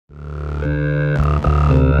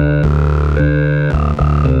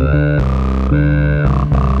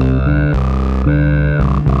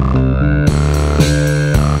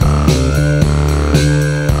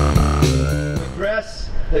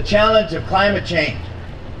challenge of climate change.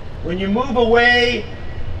 When you move away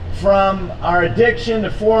from our addiction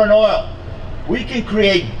to foreign oil, we can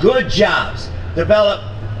create good jobs, develop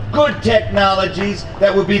good technologies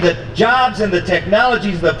that will be the jobs and the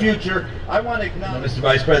technologies of the future. I want to acknowledge, Mr.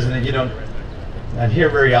 Vice President, you don't not hear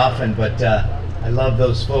very often, but I love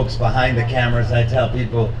those folks behind the cameras. I tell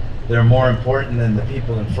people they're more important than the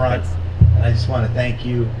people in front. And I just want to thank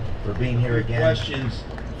you for being here again. Questions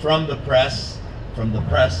from the press,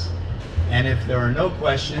 and if there are no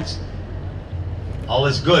questions, all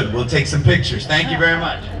is good. We'll take some pictures. Thank you very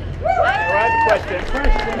much. I have a question.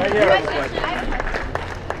 Right here, I have a question.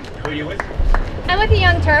 Who are you with? I'm with the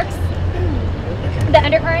Young Turks, the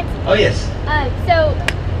Undercurrents. Oh, yes. So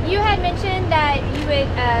you had mentioned that you would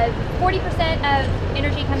 40% of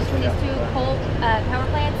energy comes from these two coal power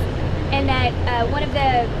plants, and that one of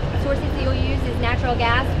the sources that you'll use is natural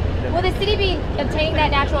gas. Will the city be obtaining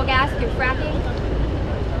that natural gas through fracking?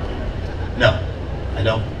 No, I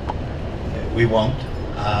don't. We won't.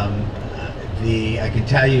 I can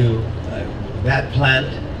tell you that plant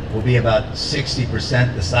will be about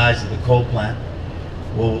 60% the size of the coal plant.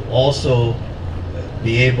 We'll also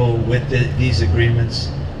be able, with these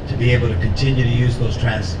agreements, to be able to continue to use those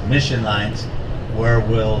transmission lines where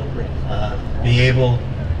we'll be able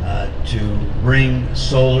to bring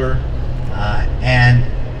solar and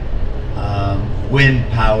wind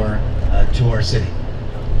power to our city.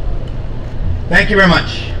 Thank you very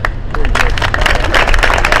much.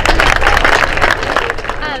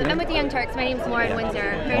 I'm with the Young Turks. My name is Lauren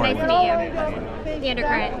Windsor. Very nice to meet you. The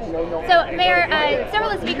Undercurrent. So, Mayor, several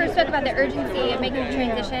of the speakers spoke about the urgency of making the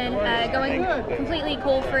transition, going completely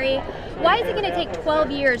coal-free. Why is it going to take 12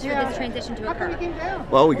 years for this transition to occur?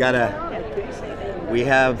 Well, we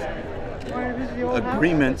have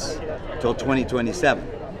agreements till 2027.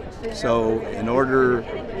 So, in order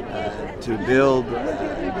to build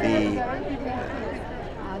the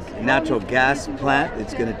natural gas plant,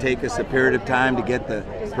 it's going to take us a period of time to get the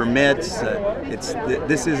permits.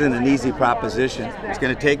 This isn't an easy proposition. It's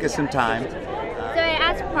going to take us some time. So I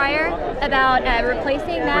asked prior about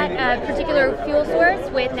replacing that particular fuel source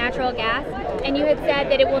with natural gas, and you had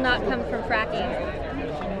said that it will not come from fracking.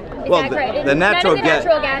 Is that correct? The natural None of the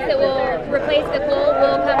natural gas that will replace the coal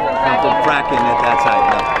will come from fracking. From fracking at that site,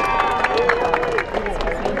 no.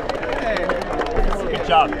 Good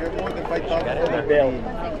job.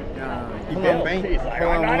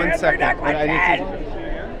 Hold on 1 second. I need to